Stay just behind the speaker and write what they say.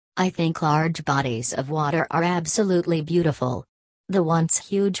I think large bodies of water are absolutely beautiful. The once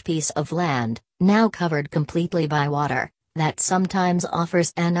huge piece of land, now covered completely by water, that sometimes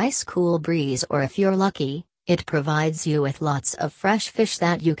offers a nice cool breeze, or if you're lucky, it provides you with lots of fresh fish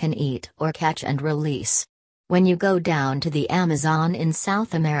that you can eat or catch and release. When you go down to the Amazon in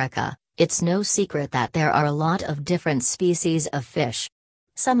South America, it's no secret that there are a lot of different species of fish.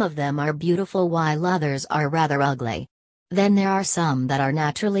 Some of them are beautiful while others are rather ugly. Then there are some that are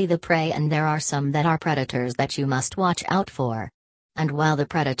naturally the prey, and there are some that are predators that you must watch out for. And while the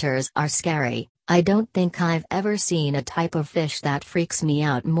predators are scary, I don't think I've ever seen a type of fish that freaks me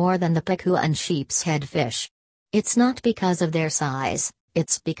out more than the pacu and sheep's head fish. It's not because of their size,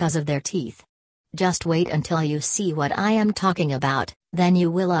 it's because of their teeth. Just wait until you see what I am talking about, then you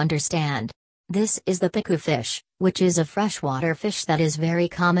will understand. This is the pacu fish, which is a freshwater fish that is very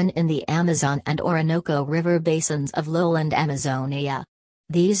common in the Amazon and Orinoco River basins of lowland Amazonia.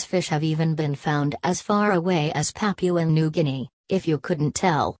 These fish have even been found as far away as Papua New Guinea. If you couldn't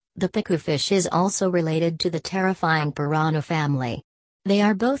tell, the pacu fish is also related to the terrifying piranha family. They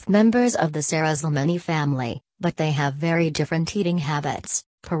are both members of the Sarasilemani family, but they have very different eating habits.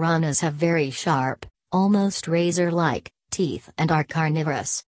 Piranhas have very sharp, almost razor-like, teeth and are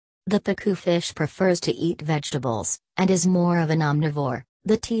carnivorous. The pacu fish prefers to eat vegetables, and is more of an omnivore.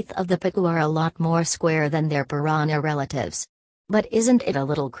 The teeth of the pacu are a lot more square than their piranha relatives. But isn't it a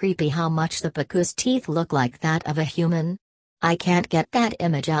little creepy how much the pacu's teeth look like that of a human? I can't get that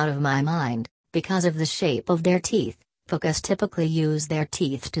image out of my mind, because of the shape of their teeth. Pacus typically use their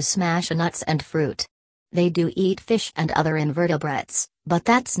teeth to smash nuts and fruit. They do eat fish and other invertebrates, but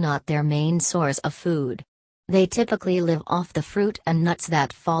that's not their main source of food. They typically live off the fruit and nuts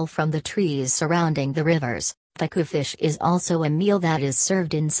that fall from the trees surrounding the rivers. Pacu fish is also a meal that is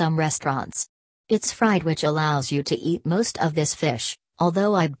served in some restaurants. It's fried, which allows you to eat most of this fish,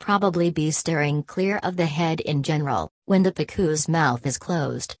 although I'd probably be steering clear of the head in general. When the pacu's mouth is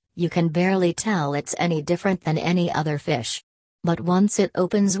closed, you can barely tell it's any different than any other fish. But once it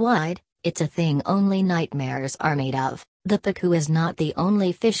opens wide, it's a thing only nightmares are made of. The pacu is not the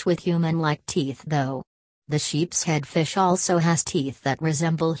only fish with human-like teeth though. The sheep's head fish also has teeth that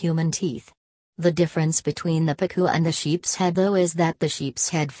resemble human teeth. The difference between the pacu and the sheep's head though is that the sheep's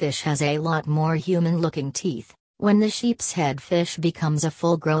head fish has a lot more human-looking teeth. When the sheep's head fish becomes a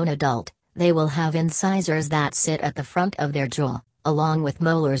full-grown adult, they will have incisors that sit at the front of their jaw, along with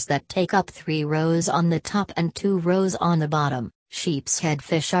molars that take up 3 rows on the top and 2 rows on the bottom. Sheep's head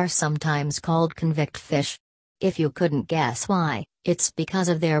fish are sometimes called convict fish. If you couldn't guess why, it's because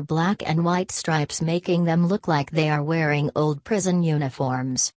of their black and white stripes making them look like they are wearing old prison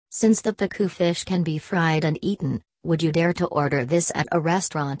uniforms. Since the pacu fish can be fried and eaten, would you dare to order this at a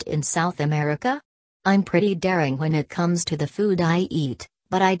restaurant in South America? I'm pretty daring when it comes to the food I eat,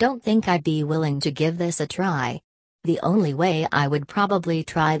 but I don't think I'd be willing to give this a try. The only way I would probably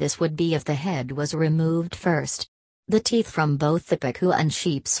try this would be if the head was removed first. The teeth from both the pacu and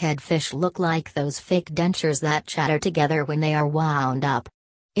sheep's head fish look like those fake dentures that chatter together when they are wound up.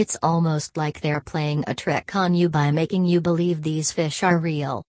 It's almost like they're playing a trick on you by making you believe these fish are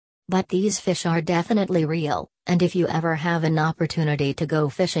real. But these fish are definitely real, and if you ever have an opportunity to go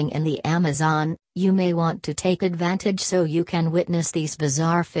fishing in the Amazon, you may want to take advantage so you can witness these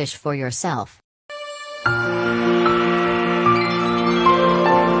bizarre fish for yourself.